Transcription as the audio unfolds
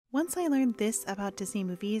Once I learned this about Disney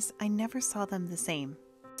movies, I never saw them the same.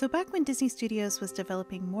 So back when Disney Studios was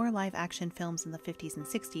developing more live-action films in the 50s and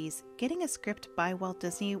 60s, getting a script by Walt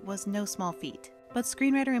Disney was no small feat. But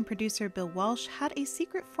screenwriter and producer Bill Walsh had a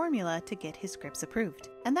secret formula to get his scripts approved,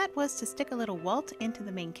 and that was to stick a little Walt into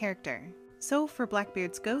the main character. So for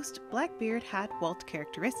Blackbeard's ghost, Blackbeard had Walt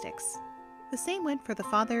characteristics. The same went for the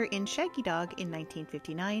father in Shaggy Dog in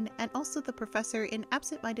 1959, and also the professor in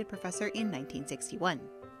Absent-Minded Professor in 1961.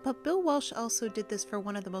 But Bill Walsh also did this for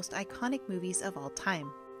one of the most iconic movies of all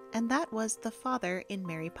time, and that was the father in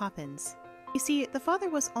Mary Poppins. You see, the father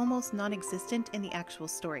was almost non-existent in the actual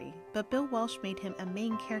story, but Bill Walsh made him a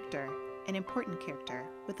main character, an important character,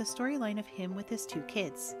 with a storyline of him with his two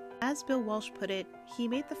kids. As Bill Walsh put it, he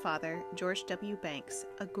made the father, George W. Banks,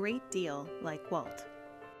 a great deal like Walt.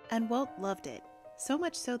 And Walt loved it, so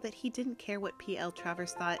much so that he didn't care what P.L.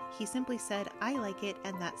 Travers thought. He simply said, "I like it,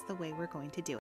 and that's the way we're going to do it."